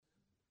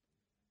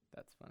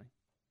That's funny.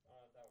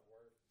 That would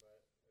work,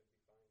 but it'd be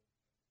fine.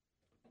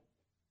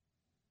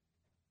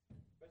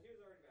 But she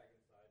was already back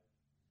inside.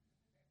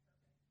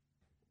 Can you pray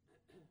for us real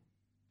quick?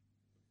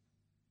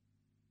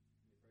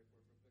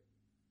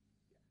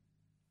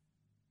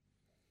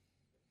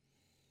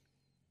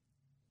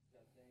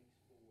 God, thanks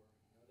for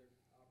another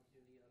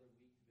opportunity, another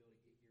week to be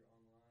able to get here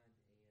online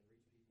and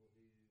reach people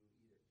who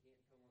either can't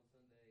come on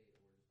Sunday or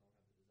just don't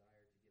have the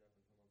desire to get up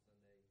and come on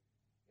Sunday.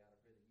 God, I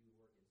pray that you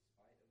would work in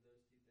spite of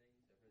those two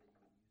things. I pray that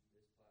you would use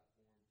this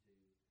platform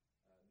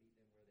to meet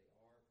them where they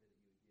are. I pray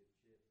that you would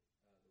give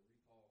Chip the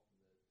recall from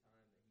the time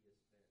that he has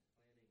spent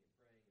planning and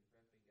praying and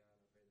prepping, God.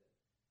 I pray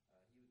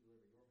that he would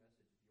deliver your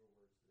message with your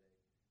words today.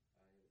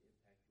 And it would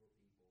impact your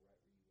people right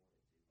where you want it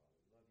to, Father.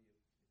 We love you.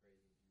 We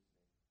praise you in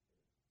Jesus'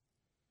 name.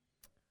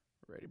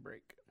 Amen. Ready,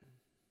 break.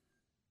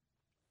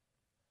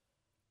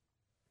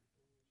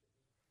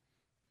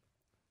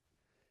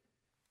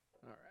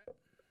 All right.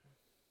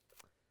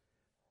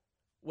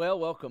 Well,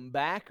 welcome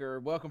back, or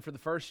welcome for the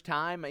first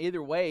time.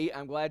 Either way,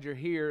 I'm glad you're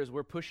here as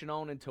we're pushing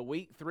on into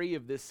week 3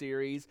 of this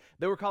series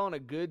that we're calling a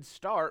good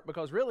start,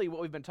 because really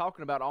what we've been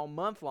talking about all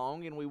month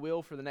long, and we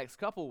will for the next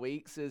couple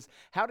weeks, is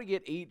how to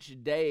get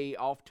each day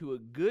off to a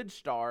good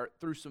start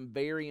through some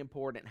very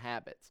important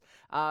habits.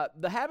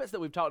 The habits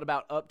that we've talked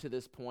about up to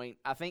this point,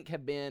 I think,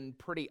 have been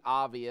pretty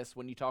obvious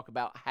when you talk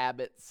about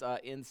habits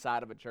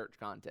inside of a church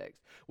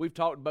context. We've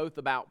talked both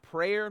about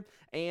prayer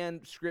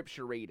and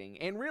scripture reading,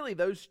 and really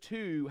those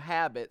two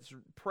habits,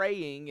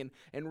 praying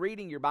and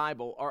reading your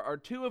Bible, are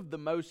two of the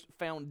most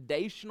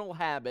foundational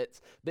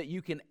habits that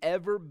you can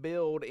ever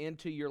build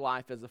into your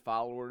life as a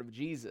follower of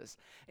Jesus.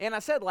 And I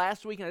said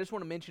last week, and I just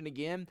want to mention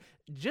again,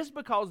 just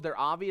because they're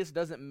obvious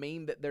doesn't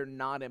mean that they're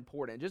not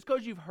important. Just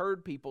because you've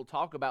heard people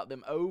talk about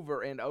them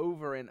over and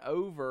over and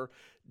over,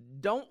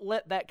 don't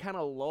let that kind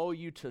of lull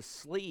you to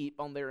sleep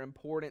on their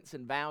importance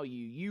and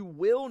value.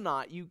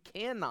 You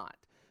cannot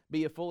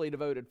be a fully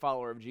devoted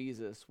follower of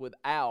Jesus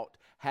without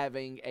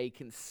having a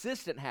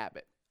consistent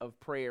habit of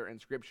prayer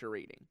and scripture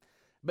reading.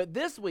 But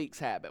this week's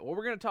habit, what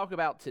we're going to talk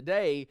about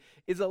today,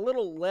 is a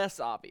little less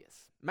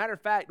obvious. Matter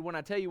of fact, when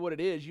I tell you what it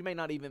is, you may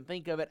not even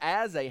think of it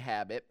as a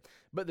habit,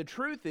 but the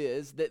truth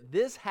is that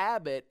this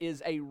habit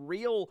is a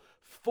real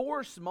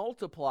force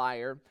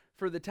multiplier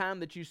for the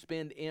time that you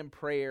spend in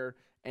prayer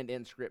and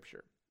in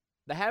scripture.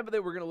 The habit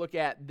that we're going to look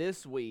at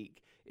this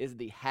week is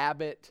the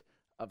habit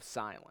of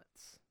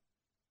silence.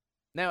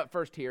 Now, at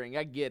first hearing,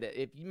 I get it.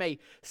 It may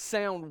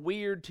sound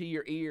weird to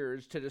your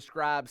ears to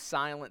describe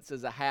silence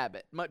as a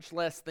habit, much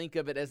less think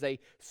of it as a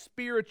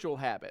spiritual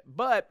habit.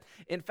 But,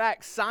 in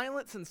fact,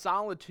 silence and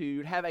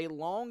solitude have a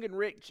long and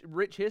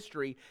rich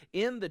history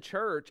in the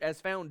church as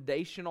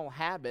foundational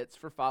habits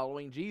for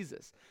following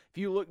Jesus. If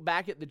you look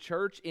back at the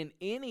church in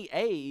any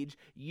age,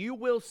 you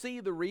will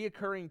see the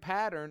reoccurring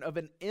pattern of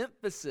an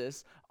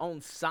emphasis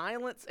on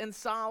silence and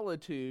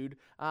solitude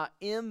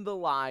in the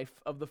life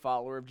of the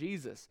follower of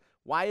Jesus.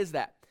 Why is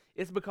that?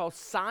 It's because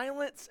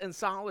silence and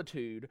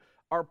solitude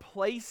are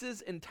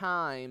places and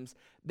times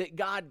that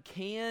God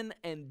can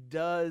and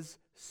does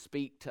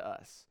speak to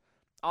us.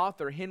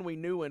 Author Henry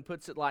Nouwen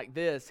puts it like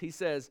this. He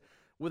says,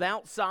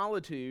 "Without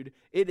solitude,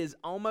 it is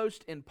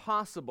almost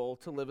impossible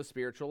to live a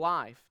spiritual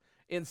life.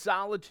 In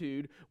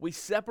solitude, we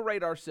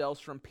separate ourselves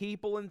from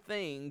people and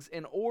things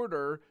in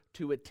order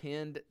to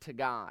attend to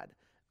God.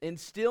 In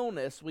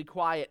stillness, we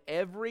quiet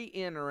every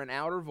inner and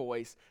outer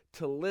voice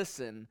to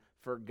listen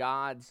for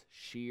God's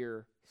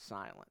sheer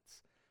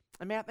silence."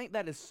 I mean, I think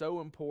that is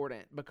so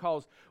important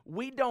because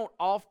we don't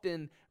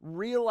often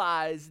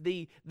realize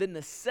the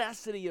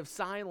necessity of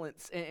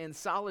silence and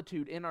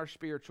solitude in our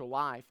spiritual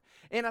life.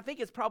 And I think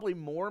it's probably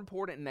more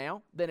important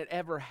now than it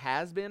ever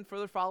has been for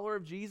the follower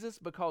of Jesus,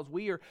 because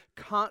we are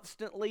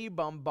constantly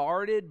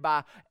bombarded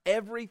by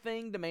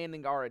everything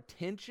demanding our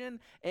attention,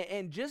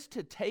 and just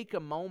to take a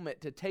moment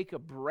to take a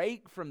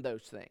break from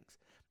those things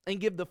and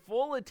give the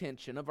full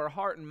attention of our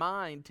heart and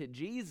mind to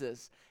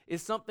Jesus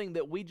is something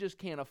that we just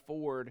can't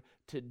afford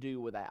to do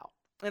without.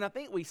 And I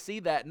think we see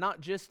that not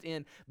just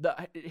in the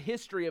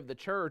history of the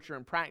church or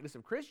in practice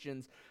of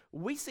Christians,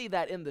 we see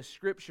that in the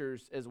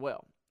scriptures as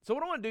well. So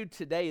what I want to do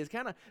today is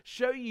kind of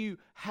show you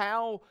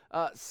how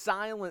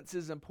silence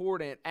is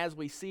important as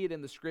we see it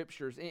in the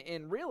scriptures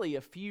in really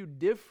a few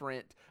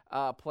different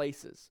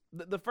places.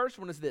 The first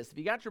one is this. If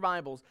you got your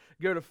Bibles,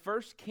 go to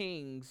 1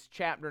 Kings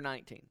chapter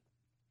 19.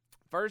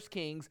 1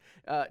 Kings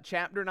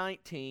chapter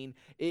 19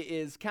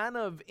 is kind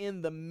of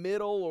in the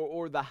middle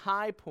or the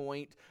high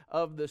point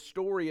of the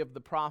story of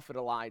the prophet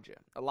Elijah.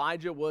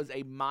 Elijah was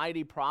a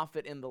mighty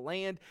prophet in the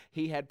land.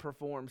 He had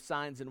performed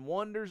signs and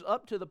wonders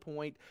up to the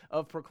point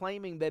of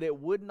proclaiming that it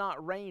would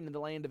not rain in the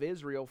land of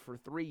Israel for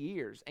 3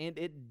 years, and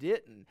it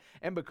didn't.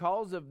 And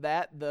because of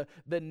that, a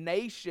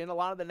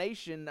lot of the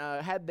nation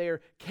had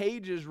their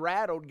cages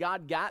rattled.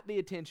 God got the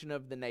attention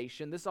of the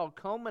nation. This all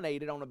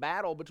culminated on a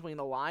battle between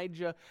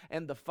Elijah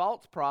and the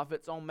false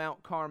prophets on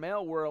Mount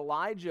Carmel, where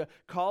Elijah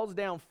calls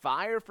down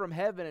fire from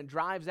heaven and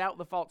drives out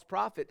the false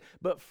prophet.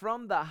 But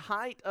from the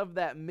height of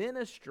that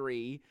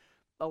ministry,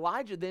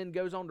 Elijah then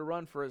goes on to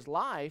run for his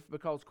life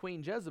because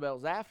Queen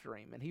Jezebel's after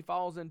him, and he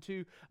falls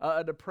into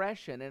a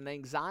depression and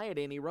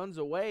anxiety, and he runs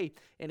away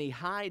and he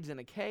hides in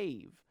a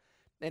cave.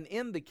 And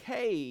in the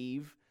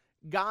cave,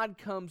 God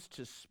comes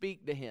to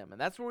speak to him. And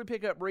that's where we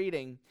pick up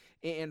reading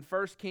in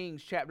 1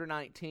 Kings chapter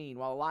 19.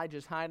 While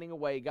Elijah's hiding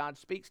away, God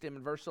speaks to him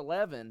in verse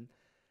 11.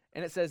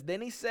 And it says,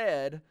 "Then he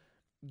said,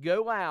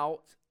 'Go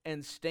out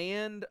and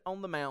stand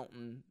on the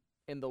mountain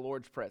in the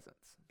Lord's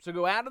presence.'" So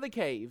go out of the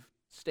cave,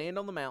 stand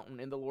on the mountain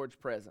in the Lord's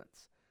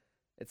presence.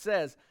 It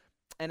says,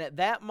 "And at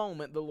that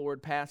moment the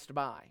Lord passed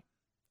by.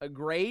 A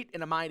great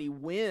and a mighty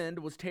wind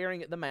was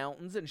tearing at the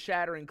mountains and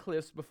shattering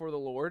cliffs before the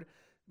Lord,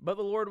 but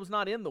the Lord was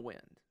not in the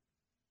wind.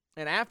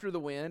 And after the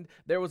wind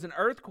there was an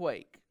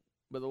earthquake,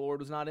 but the Lord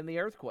was not in the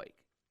earthquake.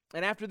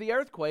 And after the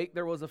earthquake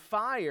there was a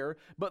fire,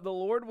 but the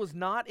Lord was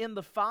not in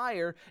the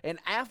fire. And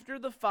after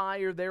the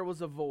fire there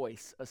was a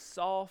voice, a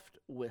soft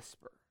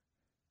whisper.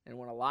 And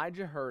when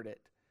Elijah heard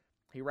it,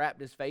 he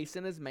wrapped his face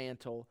in his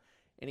mantle,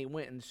 and he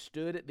went and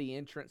stood at the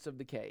entrance of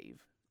the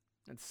cave.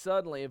 And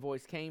suddenly a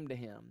voice came to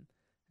him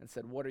and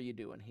said, 'What are you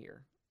doing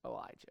here,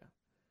 Elijah?'"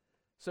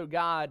 So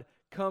God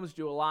comes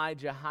to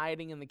Elijah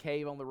hiding in the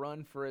cave on the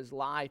run for his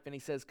life, and he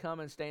says,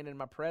 "Come and stand in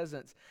my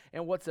presence."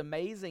 And what's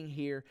amazing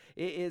here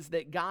is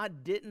that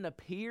God didn't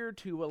appear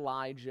to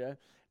Elijah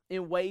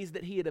in ways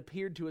that he had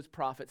appeared to his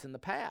prophets in the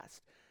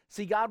past.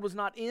 See, God was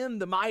not in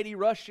the mighty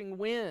rushing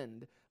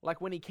wind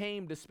like when he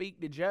came to speak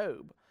to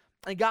Job.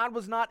 And God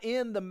was not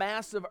in the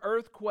massive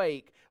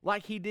earthquake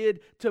like he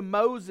did to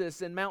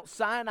Moses in Mount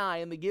Sinai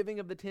in the giving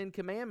of the Ten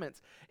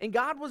Commandments. And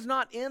God was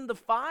not in the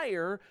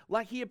fire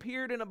like he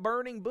appeared in a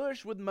burning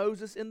bush with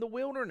Moses in the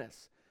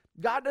wilderness.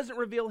 God doesn't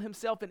reveal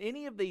himself in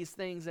any of these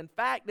things. In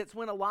fact, it's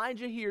when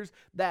Elijah hears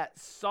that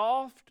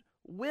soft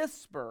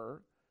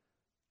whisper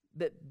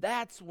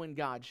that's when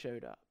God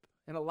showed up.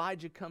 And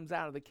Elijah comes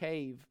out of the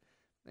cave,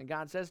 and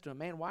God says to him,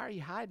 "Man, why are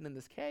you hiding in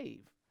this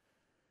cave?"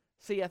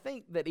 See, I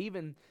think that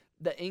even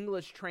the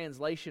English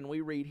translation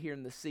we read here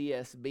in the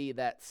CSB,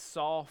 that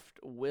soft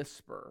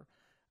whisper,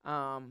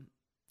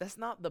 that's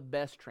not the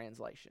best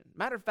translation.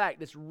 Matter of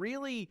fact, it's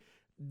really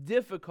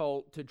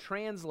difficult to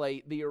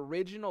translate the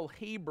original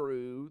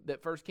Hebrew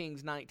that 1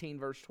 Kings 19,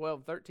 verse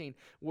 12, 13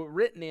 were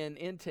written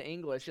into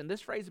English. And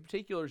this phrase in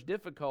particular is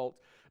difficult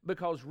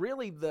because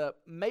really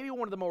maybe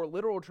one of the more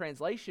literal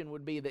translation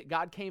would be that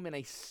God came in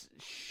a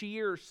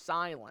sheer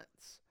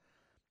silence.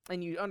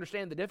 And you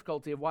understand the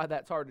difficulty of why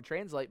that's hard to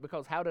translate,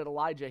 because how did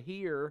Elijah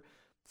hear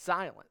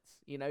silence?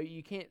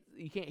 You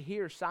can't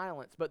hear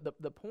silence. But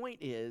the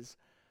point is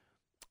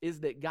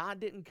that God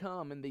didn't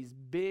come in these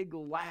big,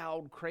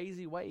 loud,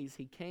 crazy ways.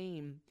 He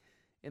came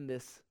in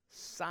this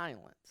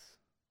silence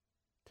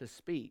to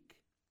speak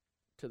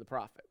to the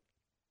prophet.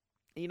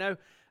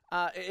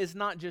 It's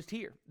not just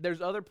here.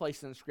 There's other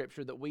places in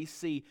Scripture that we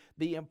see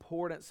the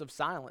importance of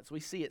silence.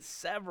 We see it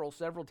several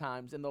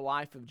times in the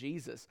life of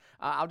Jesus.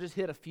 I'll just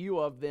hit a few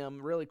of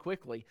them really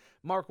quickly.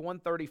 Mark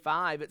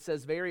 1:35, it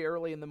says, "Very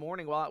early in the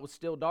morning, while it was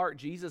still dark,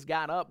 Jesus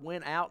got up,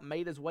 went out, and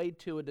made his way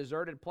to a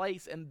deserted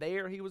place, and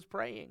there he was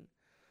praying."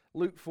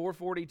 Luke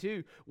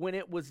 4:42, "When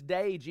it was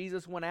day,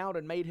 Jesus went out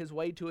and made his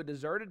way to a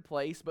deserted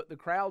place, but the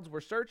crowds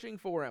were searching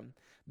for him.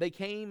 They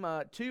came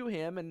to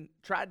him and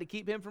tried to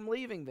keep him from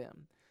leaving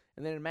them."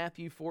 And then in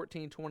Matthew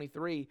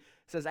 14:23, it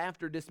says,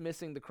 "After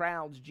dismissing the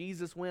crowds,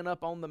 Jesus went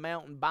up on the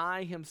mountain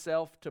by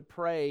himself to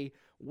pray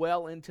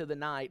well into the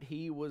night.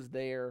 He was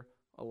there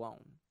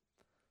alone."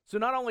 So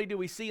not only do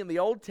we see in the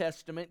Old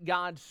Testament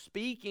God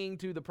speaking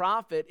to the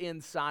prophet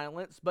in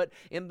silence, but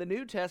in the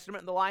New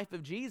Testament, in the life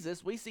of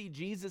Jesus, we see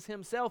Jesus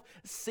himself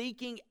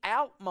seeking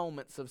out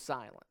moments of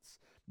silence.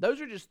 Those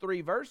are just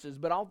 3 verses,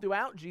 but all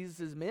throughout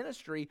Jesus'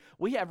 ministry,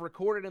 we have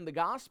recorded in the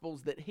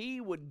Gospels that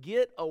he would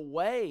get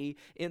away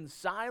in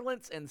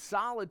silence and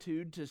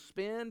solitude to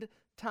spend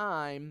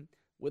time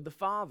with the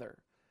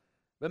Father.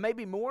 But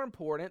maybe more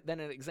important than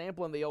an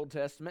example in the Old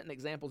Testament and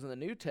examples in the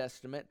New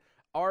Testament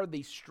are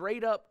the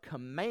straight-up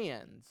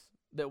commands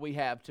that we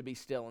have to be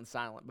still and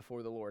silent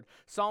before the Lord.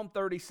 Psalm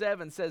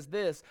 37 says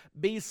this,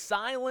 "Be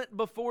silent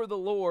before the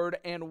Lord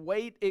and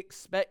wait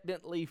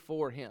expectantly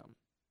for him."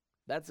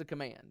 That's a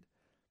command.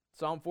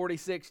 Psalm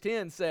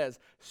 46:10 says,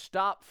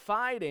 "Stop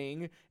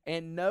fighting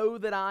and know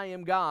that I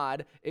am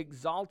God,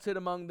 exalted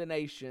among the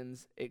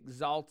nations,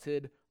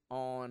 exalted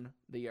on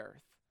the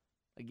earth."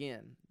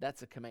 Again,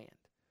 that's a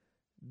command.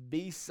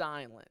 Be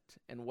silent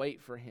and wait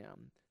for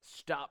him.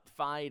 Stop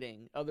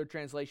fighting. Other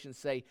translations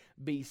say,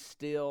 be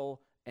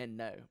still and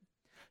know.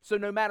 So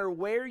no matter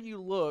where you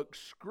look,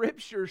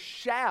 Scripture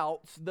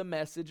shouts the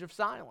message of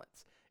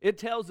silence. It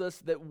tells us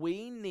that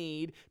we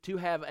need to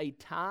have a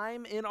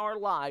time in our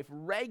life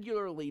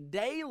regularly,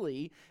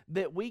 daily,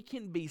 that we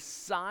can be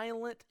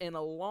silent and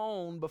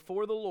alone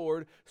before the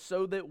Lord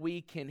so that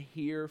we can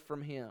hear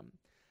from him.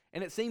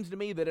 And it seems to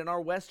me that in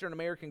our Western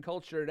American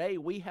culture today,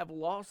 we have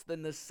lost the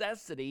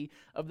necessity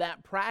of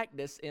that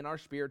practice in our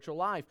spiritual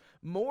life.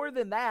 More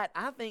than that,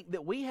 I think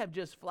that we have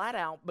just flat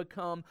out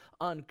become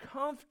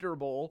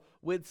uncomfortable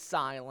with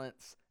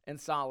silence and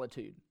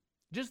solitude.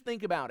 Just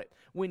think about it.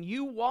 When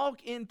you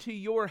walk into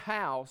your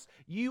house,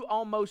 you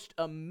almost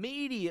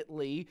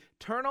immediately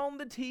turn on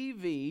the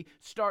TV,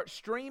 start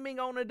streaming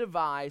on a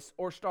device,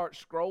 or start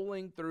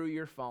scrolling through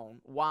your phone.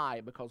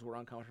 Why? Because we're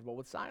uncomfortable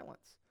with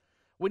silence.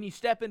 When you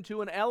step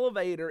into an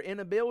elevator in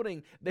a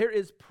building, there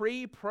is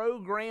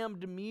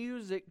pre-programmed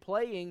music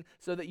playing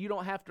so that you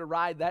don't have to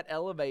ride that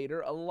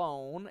elevator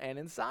alone and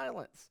in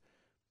silence.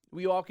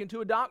 We walk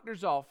into a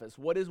doctor's office.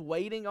 What is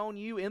waiting on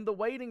you in the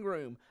waiting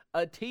room?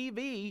 A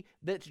TV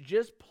that's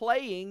just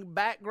playing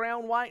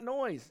background white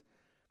noise.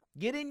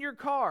 Get in your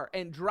car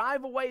and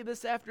drive away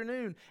this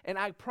afternoon, and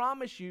I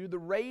promise you the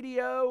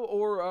radio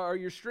or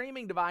your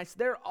streaming device,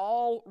 they're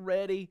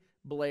already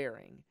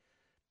blaring.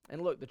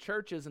 And look, the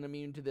church isn't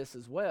immune to this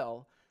as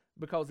well,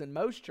 because in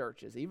most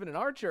churches, even in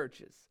our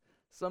churches,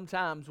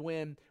 sometimes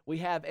when we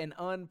have an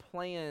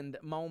unplanned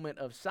moment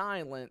of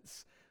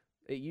silence,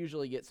 it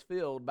usually gets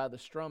filled by the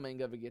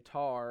strumming of a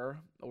guitar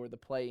or the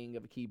playing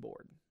of a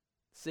keyboard.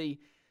 See,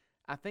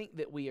 I think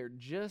that we are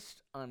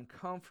just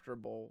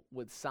uncomfortable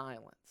with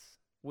silence.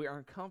 We are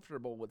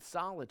uncomfortable with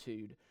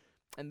solitude,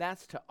 and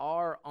that's to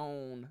our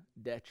own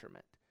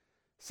detriment.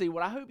 See,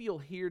 what I hope you'll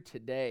hear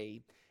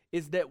today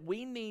is that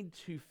we need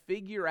to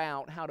figure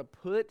out how to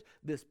put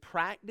this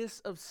practice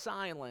of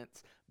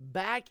silence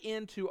back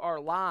into our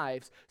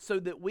lives so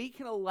that we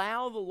can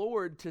allow the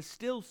Lord to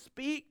still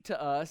speak to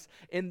us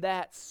in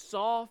that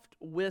soft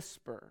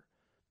whisper,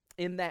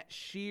 in that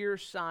sheer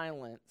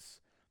silence,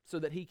 so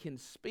that He can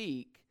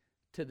speak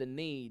to the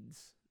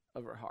needs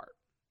of our heart.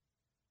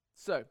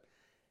 So,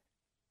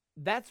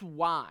 that's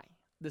why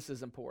this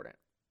is important.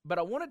 But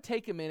I want to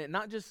take a minute,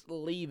 not just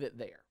leave it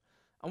there.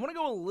 I want to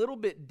go a little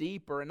bit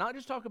deeper and not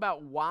just talk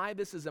about why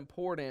this is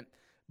important,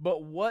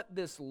 but what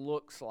this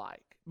looks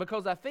like.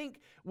 Because I think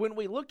when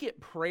we look at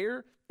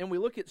prayer and we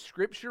look at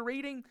scripture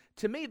reading,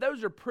 to me,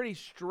 those are pretty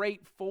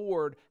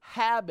straightforward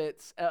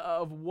habits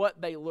of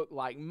what they look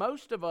like.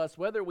 Most of us,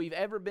 whether we've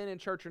ever been in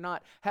church or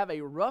not, have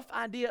a rough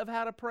idea of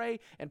how to pray,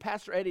 and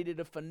Pastor Eddie did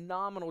a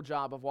phenomenal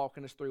job of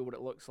walking us through what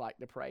it looks like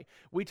to pray.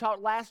 We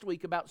talked last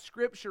week about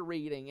scripture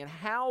reading and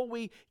how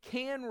we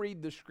can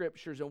read the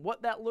scriptures and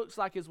what that looks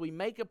like as we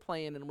make a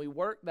plan and we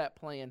work that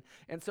plan.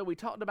 And so we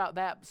talked about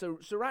that. So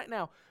right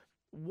now,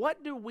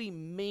 what do we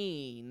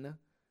mean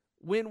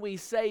when we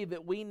say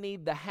that we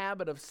need the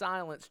habit of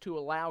silence to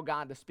allow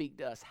God to speak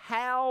to us?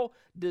 How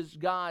does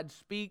God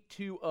speak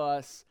to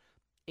us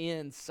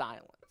in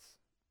silence?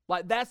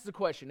 Like, that's the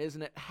question,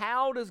 isn't it?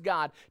 How does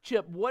God,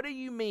 Chip, what do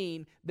you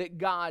mean that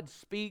God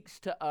speaks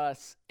to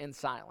us in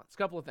silence? A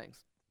couple of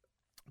things.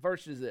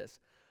 First is this.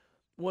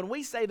 When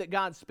we say that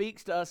God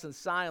speaks to us in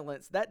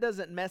silence, that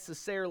doesn't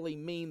necessarily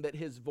mean that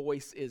His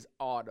voice is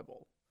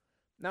audible.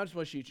 Now, I just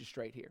want to shoot you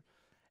straight here.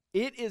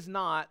 It is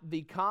not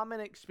the common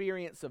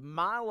experience of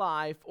my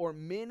life or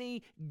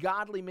many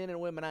godly men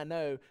and women I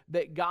know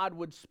that God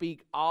would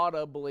speak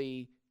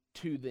audibly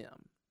to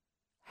them.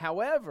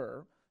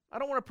 However, I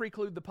don't want to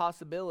preclude the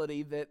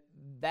possibility that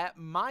that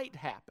might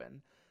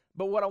happen.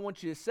 But what I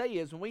want you to say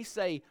is when we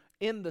say,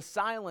 in the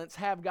silence,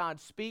 have God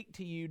speak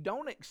to you,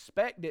 don't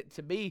expect it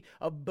to be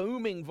a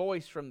booming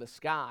voice from the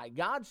sky.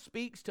 God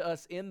speaks to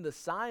us in the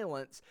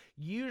silence,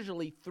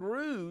 usually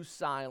through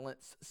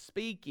silence,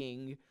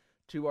 speaking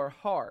to our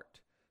heart,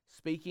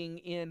 speaking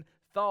in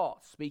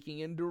thoughts, speaking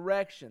in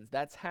directions.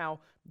 That's how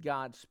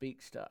God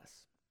speaks to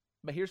us.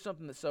 But here's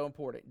something that's so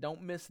important.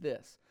 Don't miss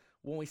this.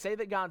 When we say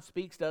that God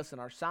speaks to us in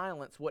our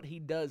silence, what He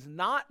does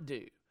not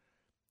do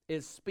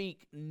is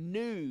speak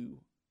new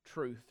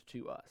truth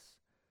to us.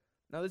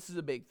 Now, this is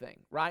a big thing,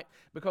 right?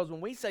 Because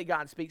when we say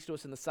God speaks to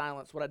us in the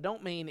silence, what I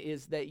don't mean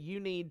is that you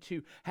need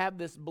to have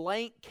this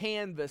blank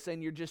canvas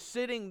and you're just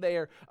sitting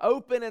there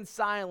open and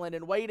silent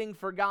and waiting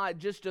for God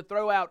just to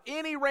throw out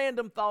any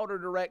random thought or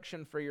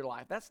direction for your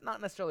life. That's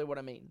not necessarily what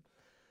I mean.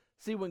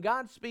 See, when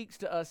God speaks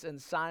to us in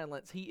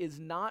silence, He is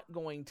not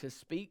going to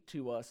speak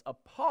to us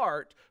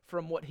apart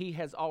from what He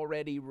has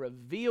already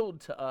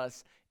revealed to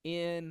us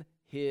in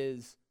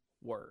His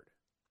Word.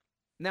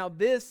 Now,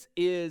 this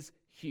is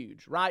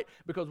huge, right?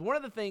 Because one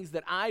of the things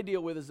that I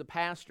deal with as a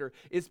pastor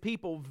is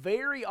people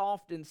very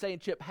often saying,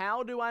 Chip,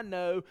 how do I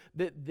know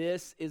that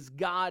this is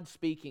God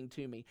speaking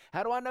to me?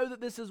 How do I know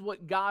that this is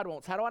what God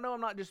wants? How do I know I'm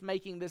not just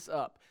making this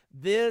up?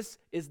 This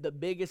is the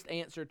biggest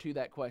answer to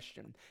that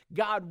question.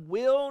 God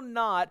will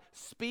not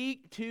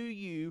speak to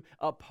you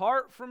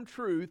apart from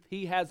truth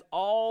He has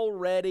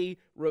already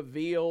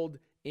revealed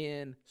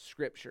in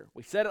Scripture.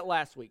 We said it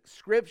last week.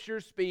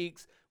 Scripture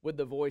speaks with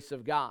the voice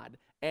of God.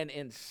 And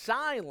in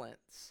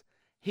silence,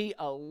 He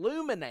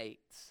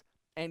illuminates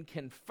and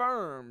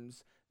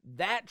confirms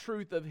that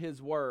truth of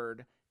His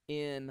Word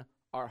in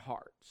our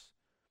hearts.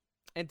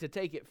 And to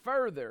take it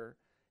further,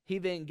 He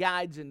then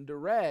guides and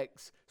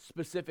directs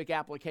specific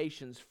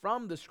applications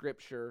from the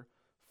Scripture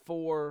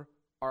for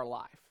our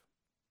life.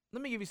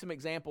 Let me give you some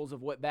examples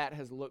of what that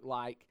has looked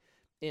like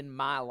in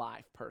my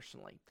life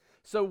personally.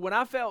 So when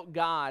I felt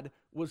God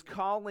was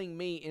calling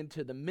me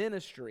into the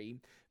ministry,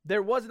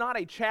 there was not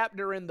a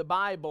chapter in the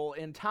Bible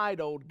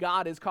entitled,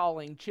 God is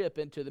calling Chip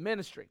into the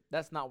ministry.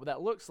 That's not what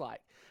that looks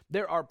like.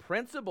 There are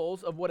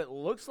principles of what it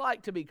looks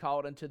like to be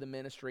called into the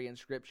ministry in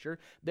Scripture.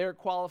 There are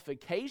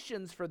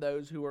qualifications for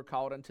those who are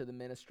called into the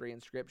ministry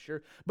in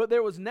Scripture. But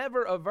there was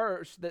never a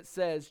verse that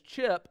says,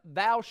 Chip,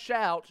 thou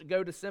shalt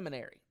go to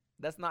seminary.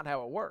 That's not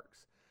how it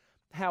works.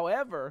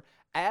 However,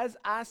 as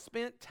I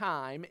spent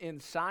time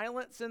in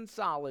silence and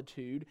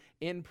solitude,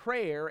 in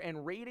prayer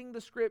and reading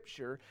the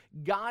Scripture,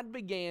 God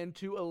began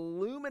to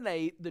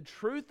illuminate the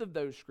truth of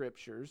those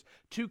Scriptures,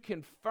 to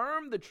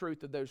confirm the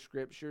truth of those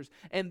Scriptures,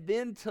 and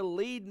then to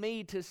lead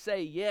me to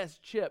say, yes,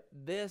 Chip,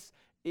 this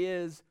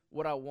is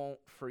what I want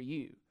for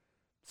you.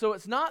 So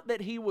it's not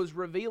that he was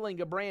revealing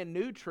a brand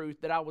new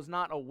truth that I was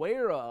not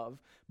aware of,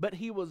 but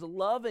he was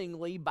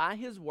lovingly, by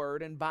his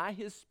word and by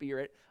his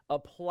Spirit,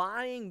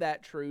 applying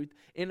that truth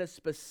in a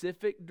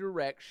specific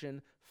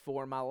direction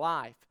for my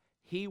life.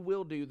 He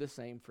will do the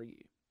same for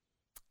you.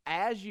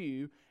 As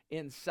you,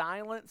 in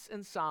silence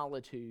and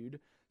solitude,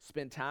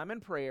 spend time in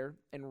prayer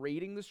and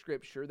reading the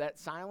Scripture, that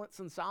silence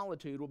and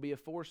solitude will be a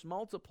force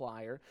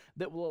multiplier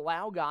that will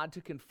allow God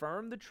to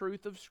confirm the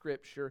truth of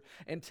Scripture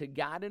and to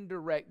guide and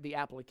direct the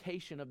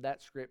application of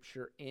that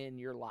Scripture in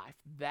your life.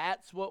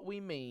 That's what we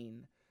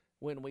mean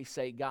when we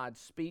say God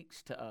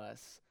speaks to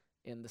us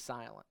in the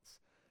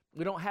silence.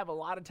 We don't have a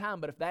lot of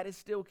time, but if that is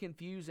still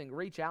confusing,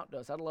 reach out to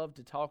us. I'd love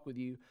to talk with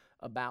you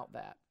about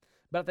that.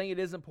 But I think it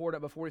is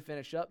important before we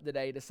finish up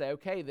today to say,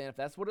 okay, then if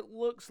that's what it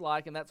looks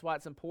like and that's why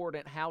it's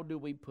important, how do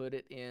we put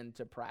it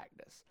into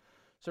practice?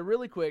 So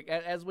really quick,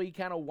 as we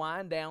kind of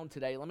wind down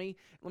today, let me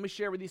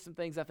share with you some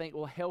things I think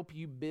will help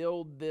you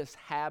build this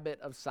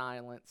habit of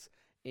silence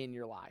in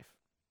your life.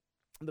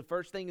 The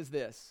first thing is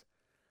this: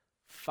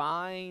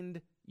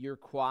 find your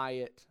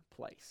quiet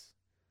place.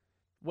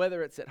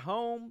 Whether it's at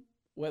home,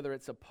 whether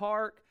it's a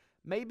park,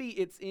 maybe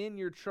it's in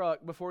your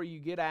truck before you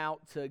get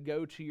out to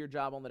go to your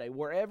job on the day,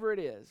 wherever it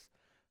is.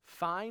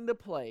 Find a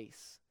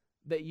place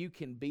that you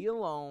can be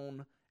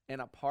alone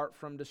and apart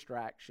from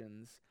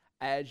distractions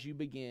as you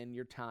begin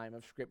your time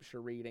of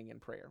Scripture reading and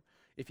prayer.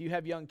 If you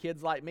have young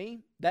kids like me,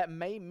 that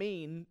may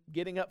mean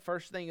getting up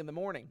first thing in the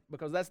morning,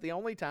 because that's the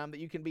only time that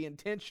you can be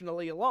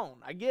intentionally alone.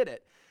 I get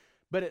it.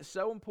 But it's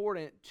so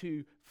important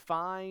to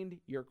find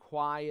your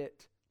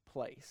quiet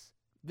place.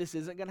 This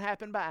isn't going to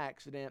happen by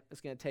accident.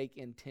 It's going to take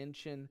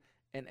intention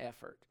and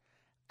effort.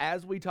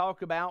 As we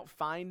talk about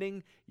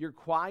finding your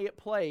quiet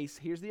place,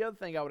 here's the other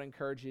thing I would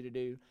encourage you to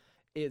do,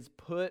 is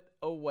put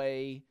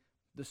away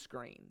the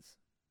screens.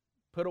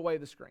 Put away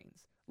the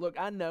screens. Look,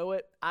 I know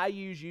it. I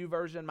use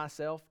YouVersion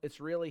myself.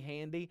 It's really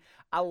handy.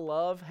 I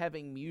love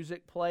having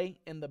music play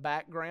in the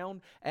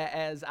background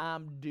as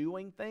I'm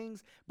doing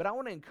things. But I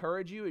want to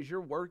encourage you, as you're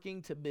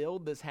working to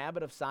build this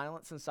habit of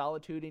silence and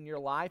solitude in your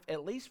life,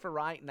 at least for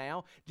right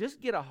now,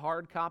 just get a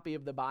hard copy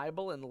of the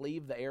Bible and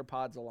leave the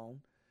AirPods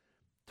alone.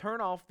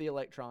 Turn off the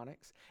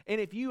electronics. And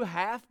if you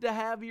have to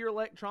have your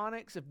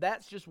electronics, if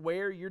that's just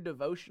where your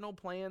devotional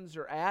plans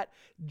are at,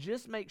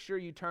 just make sure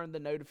you turn the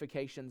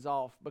notifications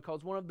off,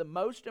 because one of the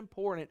most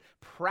important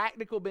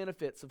practical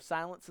benefits of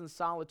silence and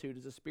solitude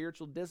as a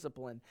spiritual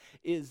discipline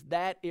is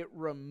that it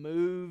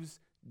removes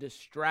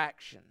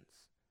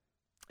distractions.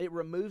 It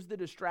removes the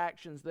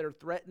distractions that are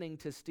threatening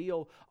to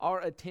steal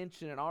our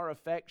attention and our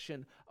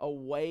affection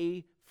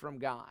away from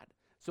God.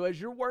 So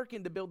as you're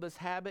working to build this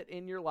habit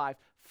in your life,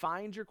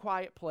 find your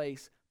quiet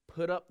place,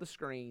 put up the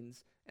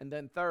screens, and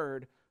then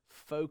third,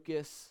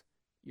 focus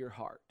your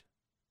heart.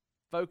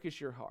 Focus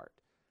your heart.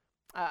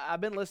 I've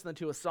been listening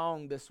to a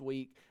song this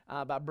week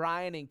by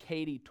Brian and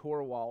Katie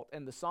Torwalt,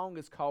 and the song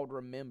is called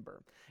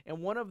Remember.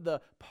 And one of the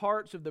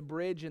parts of the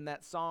bridge in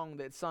that song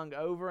that's sung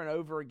over and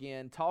over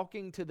again,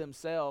 talking to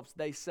themselves,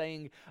 they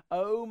sing,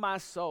 "Oh, my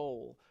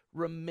soul,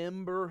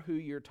 remember who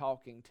you're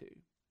talking to."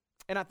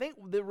 And I think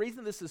the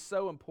reason this is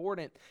so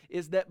important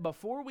is that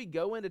before we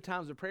go into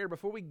times of prayer,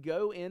 before we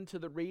go into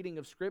the reading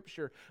of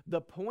Scripture, the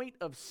point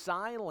of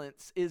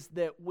silence is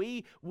that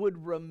we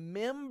would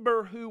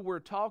remember who we're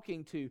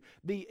talking to.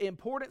 The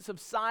importance of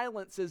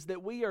silence is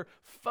that we are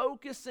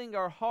focusing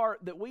our heart,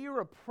 that we are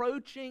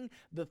approaching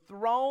the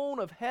throne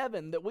of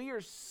heaven, that we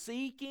are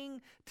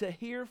seeking to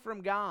hear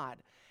from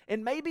God.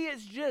 And maybe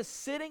it's just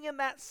sitting in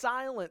that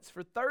silence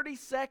for 30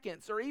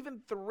 seconds or even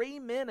 3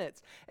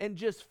 minutes and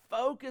just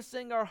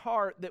focusing our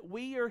heart that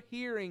we are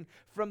hearing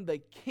from the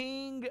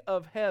King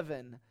of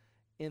heaven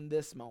in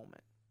this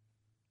moment.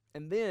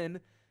 And then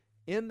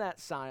in that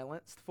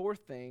silence, the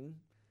fourth thing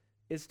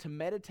is to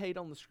meditate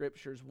on the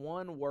Scriptures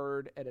one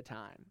word at a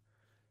time.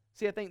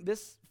 See, I think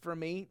this, for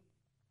me,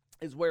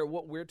 is where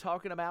what we're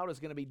talking about is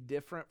going to be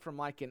different from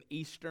like an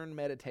Eastern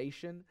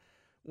meditation.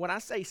 When I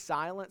say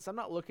silence, I'm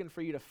not looking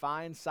for you to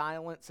find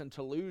silence and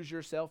to lose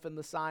yourself in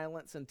the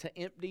silence and to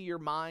empty your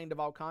mind of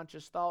all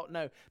conscious thought.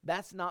 No,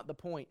 that's not the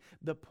point.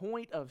 The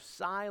point of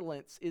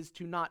silence is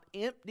to not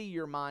empty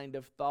your mind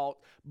of thought,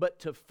 but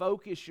to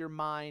focus your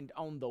mind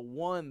on the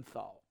one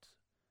thought.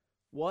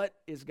 What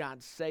is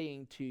God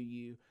saying to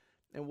you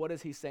And what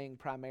is he saying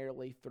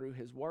primarily through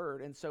his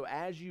word? And so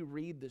as you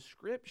read the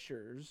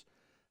scriptures,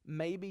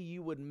 maybe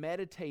you would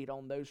meditate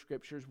on those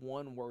scriptures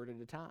one word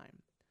at a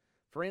time.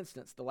 For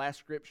instance, the last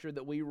scripture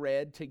that we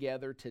read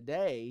together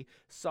today,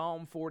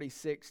 Psalm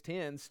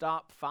 46:10,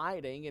 stop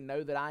fighting and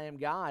know that I am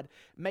God,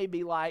 may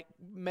be like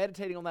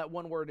meditating on that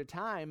one word at a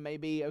time,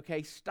 maybe,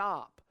 okay,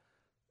 stop.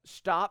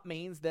 Stop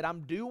means that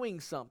I'm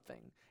doing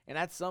something, and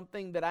that's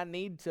something that I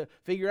need to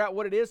figure out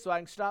what it is so I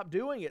can stop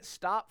doing it.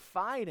 Stop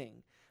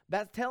fighting.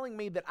 That's telling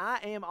me that I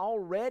am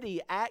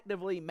already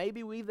actively,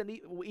 maybe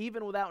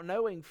even without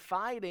knowing,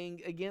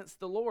 fighting against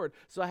the Lord.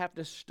 So I have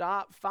to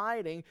stop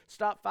fighting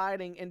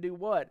and do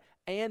what?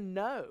 And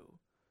know.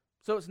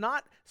 So it's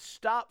not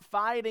stop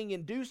fighting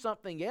and do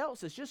something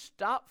else. It's just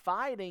stop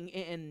fighting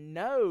and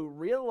know,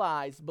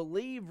 realize,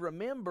 believe,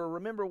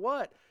 remember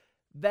what?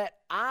 That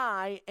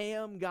I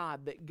am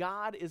God, that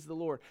God is the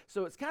Lord.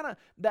 So it's kind of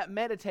that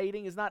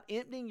meditating is not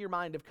emptying your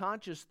mind of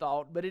conscious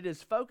thought, but it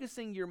is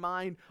focusing your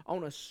mind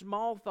on a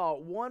small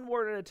thought, one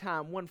word at a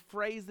time, one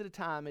phrase at a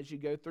time as you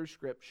go through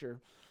Scripture.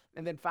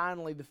 And then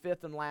finally, the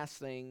fifth and last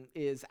thing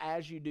is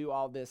as you do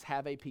all this,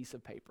 have a piece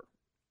of paper,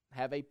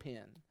 have a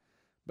pen.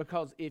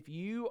 Because if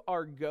you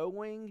are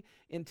going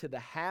into the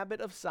habit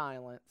of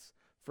silence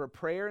for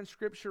prayer and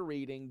Scripture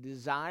reading,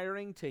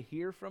 desiring to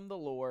hear from the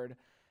Lord,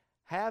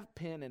 have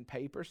pen and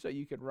paper so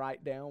you can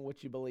write down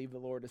what you believe the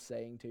Lord is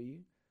saying to you.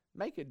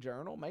 Make a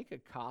journal, make a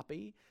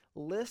copy,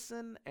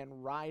 listen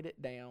and write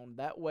it down.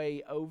 That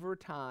way, over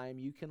time,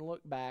 you can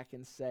look back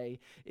and say,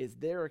 is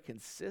there a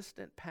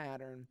consistent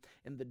pattern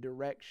in the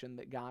direction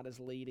that God is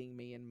leading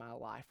me in my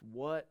life?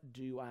 What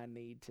do I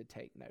need to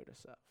take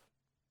notice of?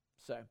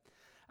 So,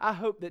 I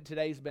hope that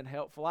today's been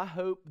helpful. I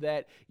hope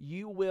that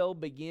you will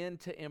begin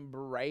to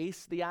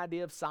embrace the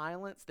idea of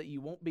silence, that you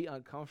won't be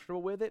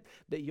uncomfortable with it,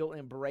 that you'll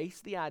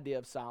embrace the idea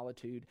of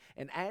solitude.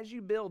 And as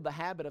you build the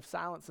habit of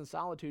silence and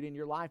solitude in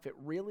your life, it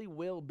really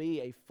will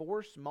be a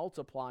force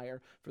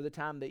multiplier for the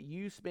time that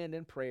you spend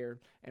in prayer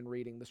and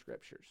reading the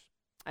Scriptures.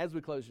 As we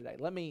close today,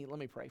 let me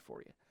pray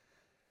for you.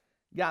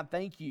 God,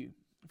 thank you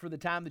for the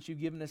time that you've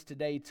given us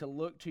today to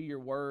look to your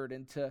word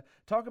and to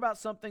talk about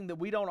something that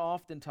we don't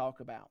often talk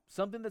about,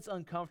 something that's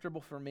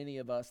uncomfortable for many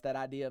of us, that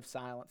idea of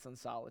silence and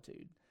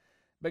solitude.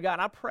 But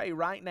God, I pray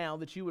right now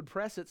that you would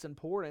press its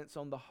importance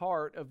on the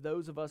heart of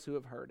those of us who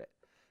have heard it.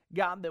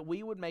 God, that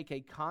we would make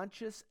a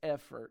conscious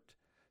effort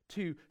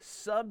to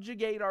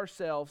subjugate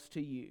ourselves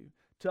to you,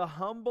 to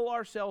humble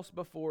ourselves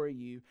before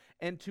you,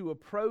 and to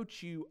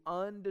approach you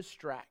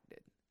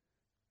undistracted.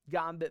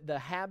 God, that the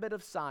habit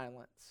of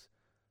silence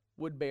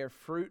would bear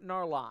fruit in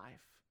our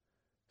life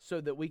so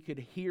that we could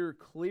hear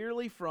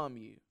clearly from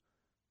you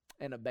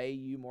and obey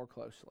you more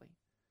closely.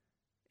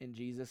 In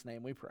Jesus'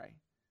 name we pray.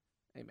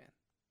 Amen.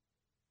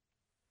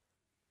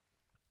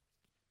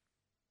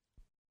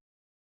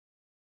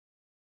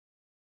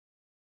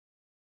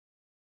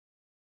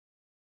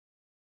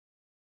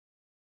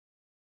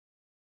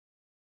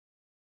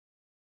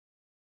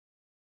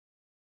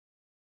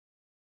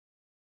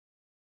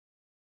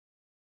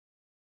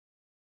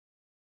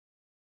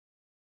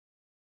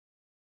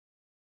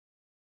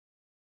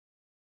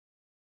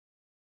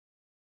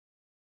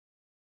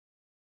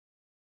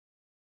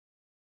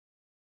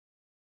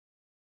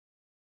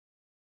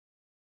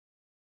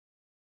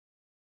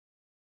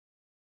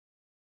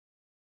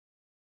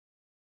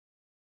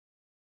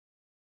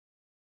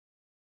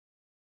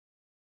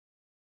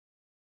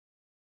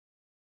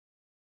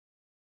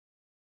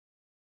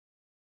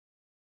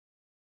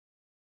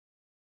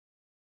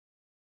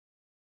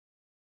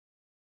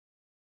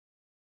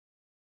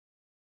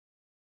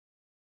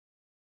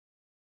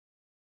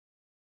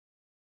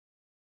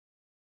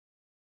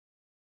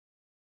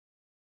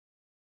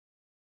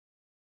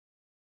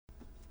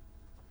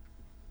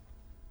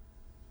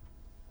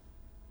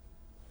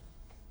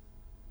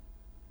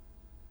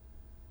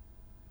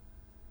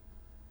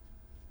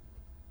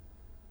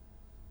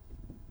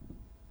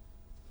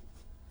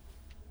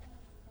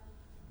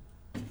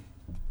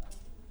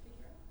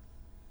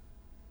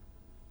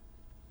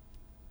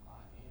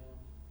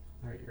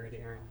 All right, you ready,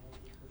 Aaron?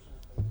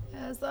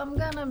 Yes, I'm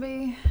gonna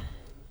be. I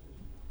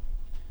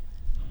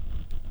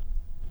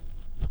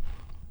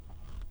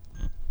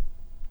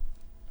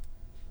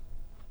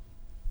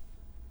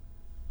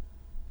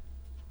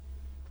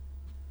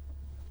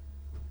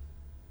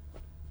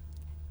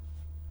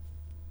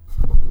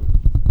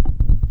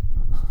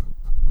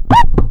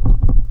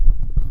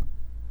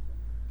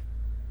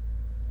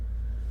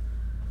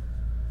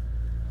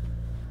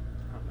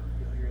don't know if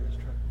you'll hear this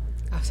truck.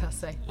 I was gonna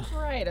say,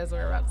 right as we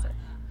were about to say.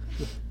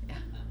 Yeah.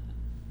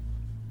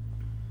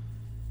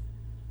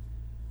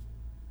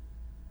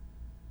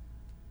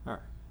 All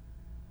right.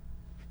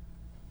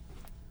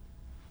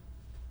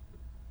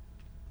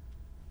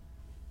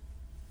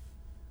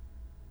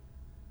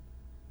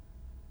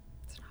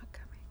 It's not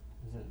coming.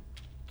 Is it?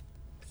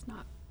 It's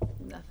not.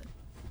 Nothing.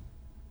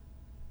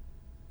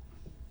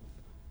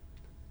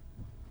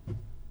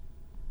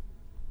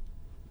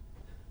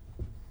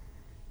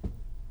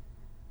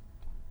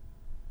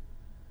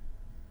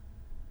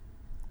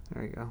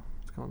 There you go.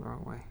 It's going the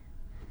wrong way.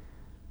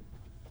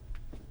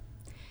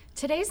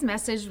 Today's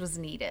message was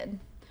needed.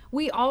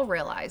 We all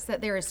realize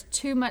that there is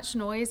too much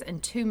noise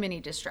and too many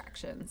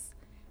distractions.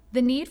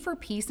 The need for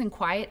peace and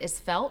quiet is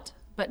felt,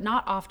 but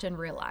not often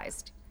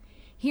realized.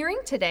 Hearing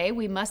today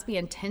we must be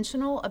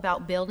intentional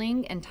about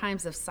building in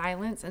times of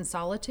silence and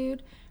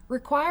solitude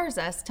requires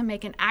us to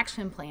make an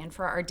action plan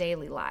for our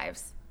daily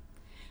lives.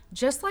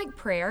 Just like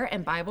prayer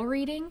and Bible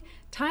reading,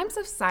 times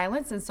of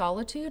silence and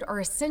solitude are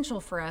essential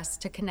for us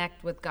to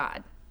connect with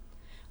God.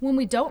 When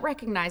we don't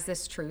recognize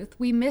this truth,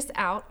 we miss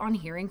out on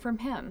hearing from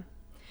Him.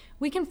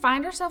 We can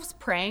find ourselves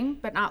praying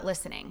but not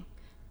listening.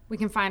 We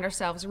can find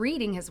ourselves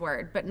reading His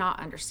Word but not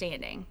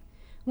understanding.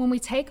 When we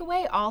take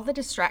away all the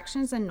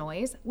distractions and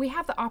noise, we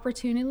have the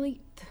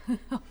opportunity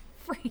to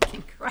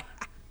freaking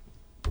crap.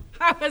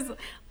 I was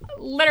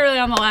literally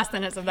on the last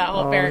sentence of that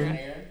whole paragraph.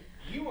 Aaron,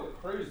 you were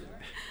cruising.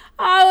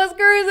 I was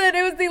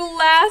cruising. It was the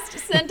last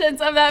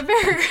sentence of that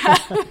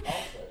paragraph.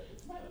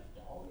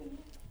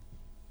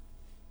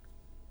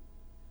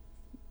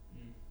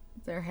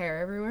 Is there hair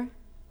everywhere?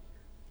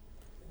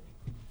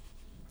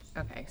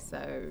 Okay,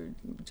 so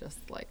just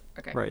like,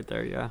 okay. Right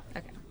there, yeah.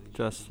 Okay.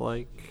 Just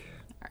like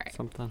All right.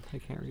 something. I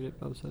can't read it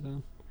upside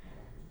down.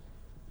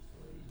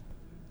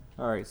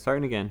 All right,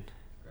 starting again.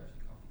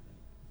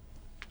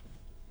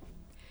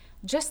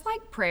 Just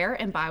like prayer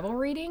and Bible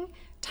reading,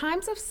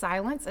 times of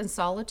silence and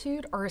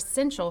solitude are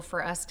essential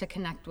for us to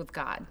connect with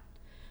God.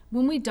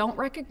 When we don't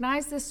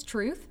recognize this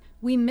truth,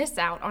 we miss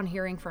out on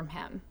hearing from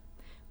Him.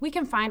 We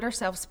can find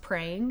ourselves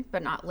praying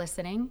but not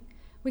listening.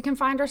 We can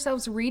find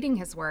ourselves reading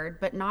His Word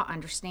but not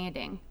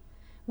understanding.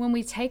 When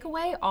we take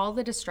away all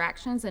the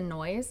distractions and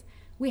noise,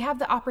 we have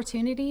the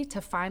opportunity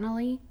to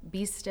finally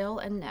be still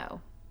and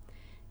know.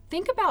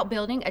 Think about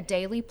building a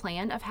daily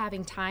plan of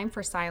having time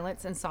for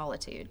silence and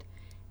solitude.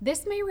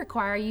 This may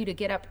require you to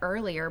get up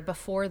earlier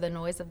before the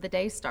noise of the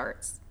day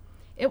starts.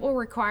 It will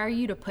require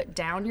you to put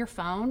down your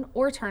phone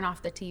or turn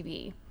off the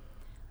TV.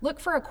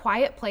 Look for a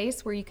quiet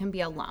place where you can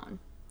be alone.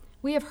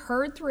 We have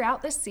heard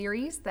throughout this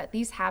series that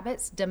these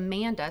habits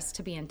demand us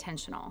to be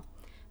intentional.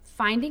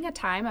 Finding a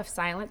time of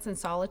silence and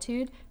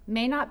solitude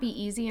may not be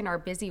easy in our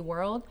busy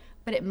world,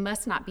 but it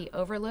must not be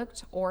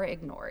overlooked or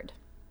ignored.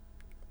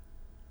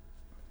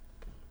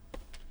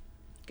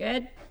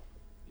 Good?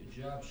 Good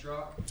job,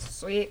 Schrock.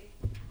 Sweet.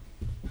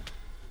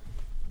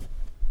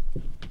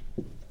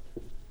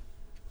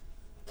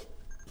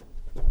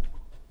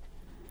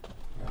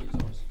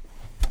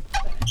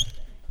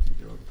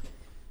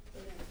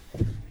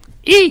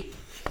 E!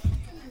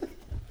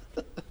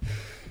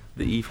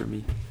 The E for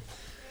me.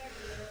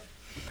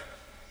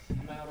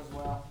 I'm out as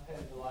well.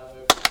 Headed to Live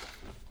Oak.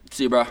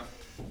 See you, brah.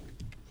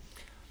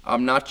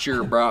 I'm not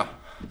your brah.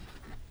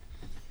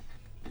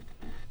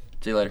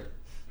 See you later.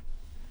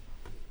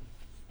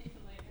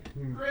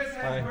 Chris,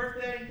 happy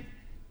birthday.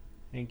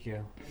 Thank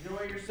you.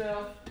 Enjoy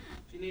yourself.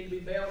 If you need to be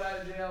bailed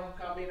out of jail,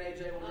 call me and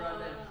AJ. We'll drive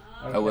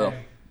down. I will.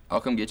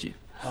 I'll come get you.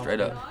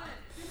 Straight up.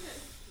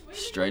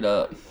 Straight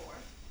up.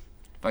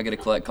 If I get a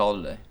collect call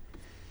today.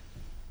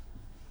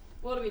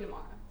 Well, it'll be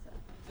tomorrow.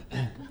 So.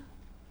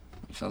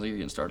 Sounds like you're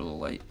getting started a little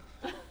late.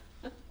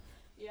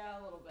 Yeah,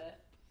 a little bit.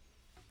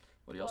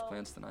 What are y'all's Well-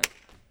 plans tonight?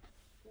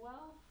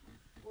 Well,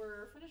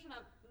 we're finishing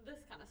up this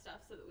kind of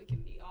stuff so that we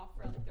can be off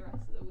for like the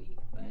rest of the week.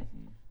 But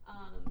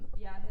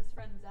yeah, his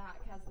friend Zach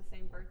has the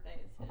same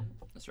birthday as him,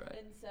 That's right.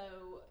 and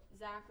so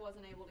Zach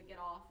wasn't able to get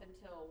off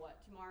until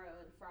tomorrow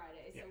and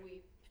Friday. So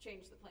we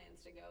changed the plans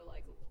to go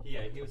like.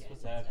 Yeah, he was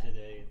supposed to have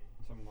today,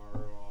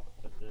 tomorrow off,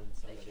 but then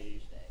They somebody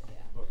changed it.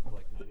 booked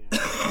like 99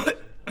 or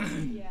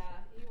something.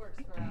 Yeah, he works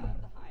for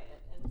the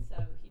Hyatt, and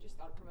so he just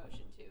got a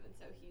promotion too, and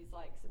so he's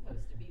like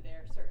supposed to be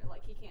there. Certain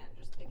like he can't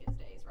just pick his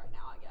days right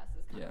now. I guess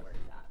is kind Yeah. of where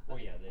he's at. Well,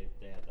 yeah, they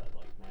had that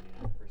like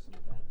 99 person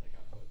event that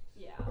got booked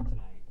Yeah.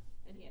 tonight.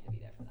 And he had to be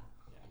there for that.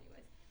 Yeah.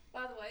 Anyways,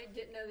 by the way,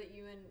 didn't know that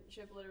you and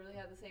Chip literally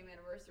had the same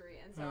anniversary,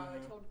 and so I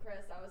told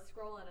Chris, I was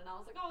scrolling and I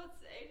was like, oh,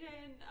 it's AJ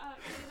and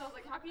Kenny's. I was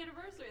like, happy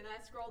anniversary, and then I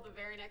scrolled, the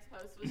very next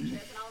post was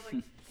Chip, and I was like,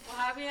 well,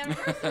 happy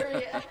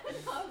anniversary. And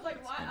I was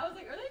like, why? I was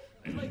like, are they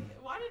like,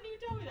 why didn't you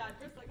tell me that?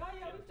 Chris was like, oh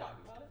yeah, we've talked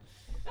about it.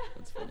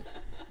 That's funny.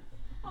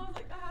 I was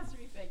like, that has to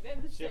be fake. They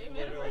have the Chip same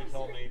literally anniversary.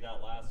 told me that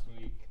last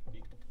week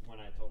when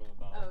I told him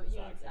about Oh, you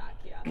Zach. and Zach,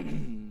 yeah.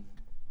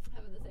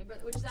 Having the same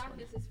brother, which Zach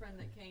is his friend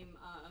that came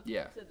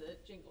Yeah. to the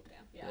Jingle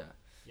Jam. Yeah.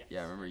 Yes. Yeah,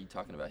 I remember you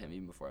talking about him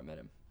even before I met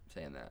him,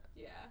 saying that.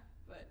 Yeah,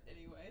 but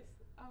anyways,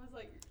 I was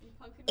like, you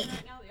punking me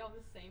right now that y'all have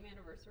the same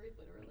anniversary,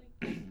 literally.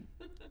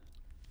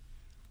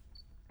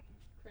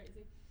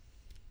 Crazy.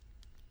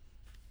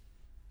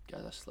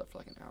 Guys, I slept for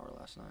like an hour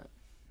last night.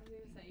 I was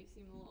gonna say, you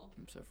seem a little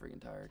I'm so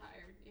freaking tired.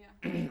 tired,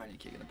 yeah. I need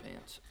to kick in the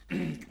pants.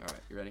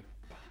 Alright, you ready?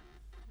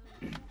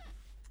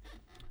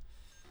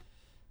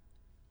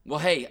 Well,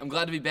 hey, I'm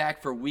glad to be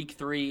back for week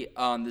 3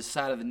 on this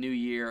side of the new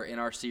year in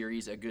our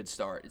series, A Good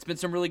Start. It's been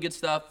some really good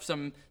stuff,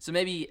 some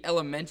maybe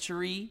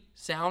elementary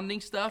sounding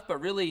stuff, but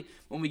really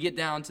when we get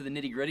down to the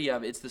nitty gritty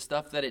of it, it's the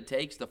stuff that it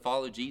takes to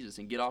follow Jesus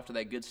and get off to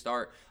that good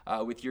start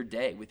with your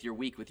day, with your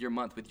week, with your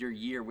month, with your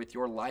year, with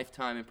your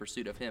lifetime in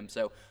pursuit of him.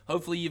 So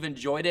hopefully you've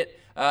enjoyed it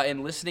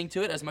and listening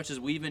to it as much as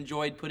we've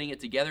enjoyed putting it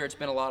together. It's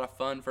been a lot of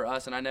fun for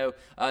us, and I know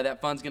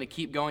that fun's going to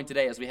keep going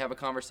today as we have a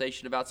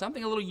conversation about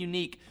something a little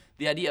unique,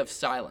 the idea of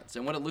silence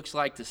and what it looks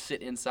like to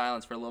sit in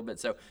silence for a little bit.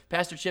 So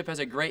Pastor Chip has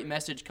a great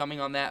message coming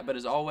on that, but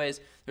as always,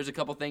 there's a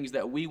couple things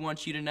that we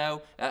want you to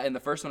know, and the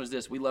first one is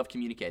this: we love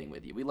communicating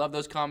with you. We love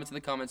those comments in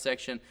the comment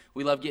section.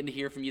 We love getting to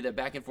hear from you, that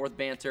back and forth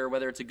banter,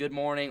 whether it's a good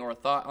morning or a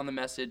thought on the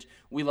message.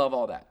 We love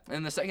all that.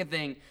 And the second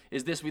thing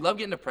is this: we love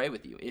getting to pray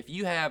with you. If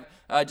you have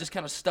just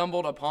kind of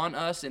stumbled upon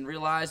us and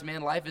realized,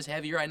 man, life is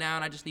heavy right now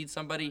and I just need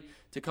somebody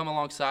to come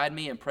alongside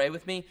me and pray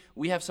with me,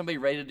 we have somebody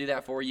ready to do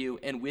that for you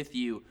and with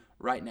you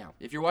right now.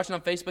 If you're watching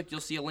on Facebook,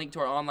 you'll see a link to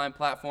our online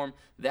platform.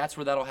 That's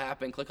where that'll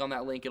happen. Click on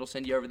that link. It'll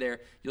send you over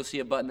there. You'll see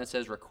a button that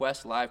says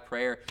Request Live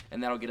Prayer,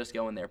 and that'll get us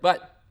going there.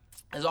 But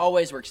as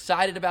always, we're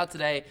excited about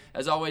today.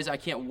 As always, I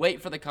can't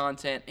wait for the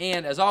content.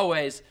 And as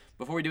always,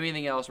 before we do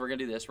anything else, we're going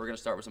to do this. We're going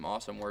to start with some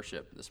awesome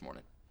worship this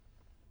morning.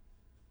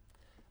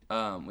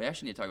 We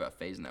actually need to talk about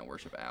phasing that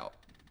worship out.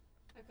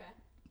 Okay.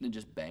 And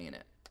just banging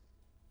it.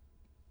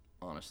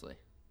 Honestly.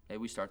 Maybe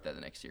we start that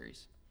the next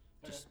series.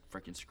 Just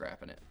freaking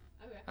scrapping it.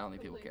 Okay. I don't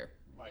think people care.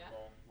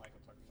 Michael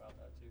talked about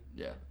that too.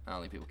 Yeah, I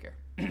don't think people care.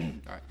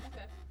 All right.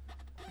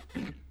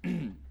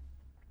 Okay.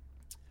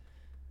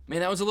 Man,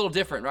 that was a little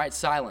different, right?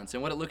 Silence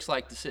and what it looks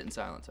like to sit in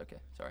silence.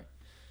 Okay, sorry.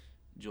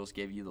 Jules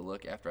gave you the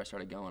look after I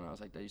started going. I was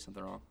like, did I do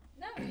something wrong?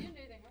 No, you didn't do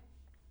anything wrong.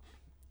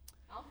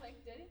 I don't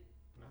think, did he?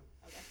 No.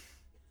 Okay.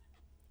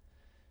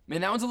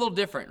 Man, that one's a little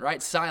different,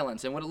 right?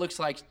 Silence and what it looks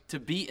like to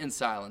be in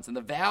silence and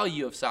the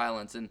value of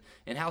silence and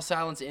how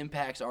silence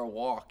impacts our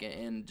walk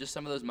and just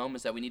some of those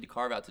moments that we need to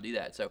carve out to do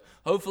that. So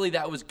hopefully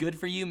that was good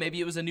for you.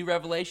 Maybe it was a new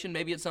revelation.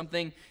 Maybe it's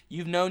something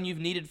you've known you've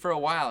needed for a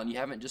while and you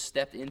haven't just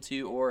stepped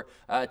into or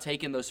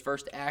taken those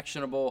first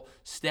actionable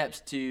steps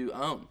to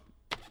own.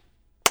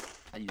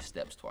 I used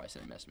steps twice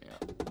and it messed me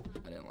up.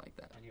 I didn't like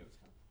that. I knew it was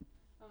coming.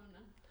 Oh, no.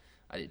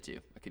 I did too.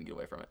 I couldn't get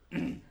away from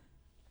it.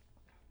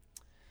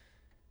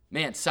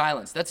 Man,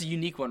 silence. That's a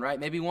unique one, right?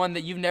 Maybe one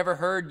that you've never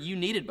heard you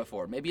needed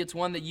before. Maybe it's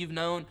one that you've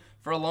known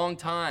for a long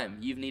time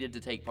you've needed to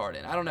take part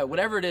in. I don't know,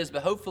 whatever it is,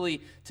 but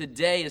hopefully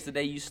today is the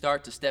day you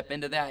start to step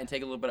into that and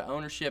take a little bit of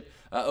ownership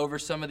over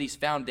some of these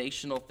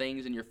foundational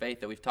things in your faith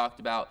that we've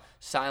talked about,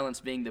 silence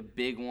being the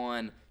big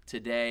one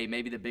today,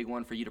 maybe the big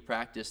one for you to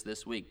practice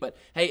this week. But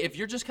hey, if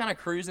you're just kind of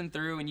cruising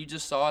through and you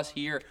just saw us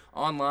here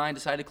online,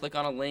 decided to click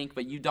on a link,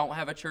 but you don't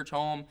have a church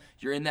home,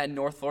 you're in that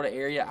North Florida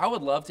area, I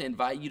would love to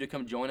invite you to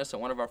come join us at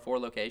one of our 4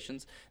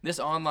 locations.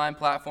 This online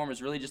platform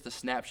is really just a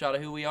snapshot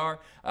of who we are,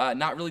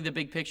 not really the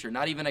big picture,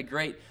 not even a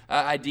great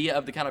idea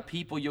of the kind of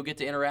people you'll get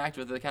to interact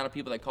with, the kind of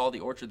people that call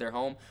the Orchard their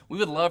home. We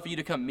would love for you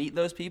to come meet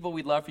those people.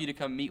 We'd love for you to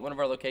come meet one of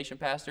our location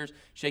pastors,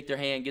 shake their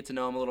hand, get to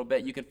know them a little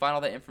bit. You can find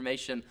all that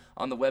information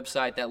on the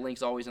website. That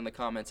link's always in the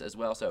comments as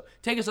well. So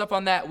take us up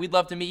on that. We'd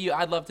love to meet you.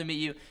 I'd love to meet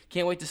you.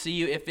 Can't wait to see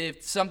you. If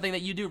it's something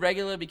that you do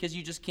regularly because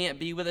you just can't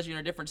be with us, you're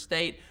in a different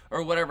state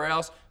or whatever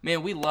else,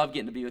 man, we love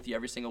getting to be with you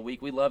every single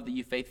week. We love that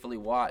you faithfully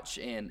watch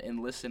and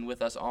listen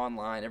with us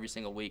online every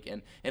single week.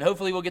 And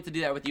hopefully we'll get to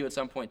do that with you at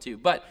some point too.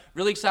 But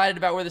really excited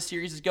about where the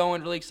series is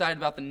going. Really excited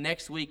about the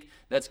next week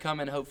that's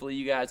coming. Hopefully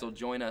you guys will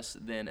join us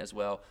then as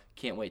well.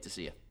 Can't wait to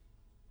see you.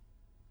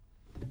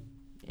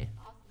 Yeah.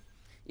 Awesome.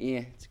 Yeah,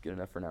 it's good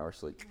enough for an hour's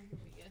sleep. Pretty good.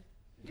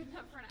 Good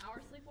enough for an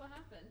hour's sleep. What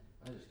happened?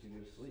 I just couldn't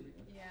go to sleep.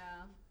 Yeah.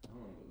 I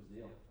don't know what was the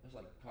deal. I was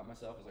like, caught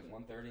myself. It was like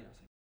 1:30, and I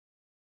was like,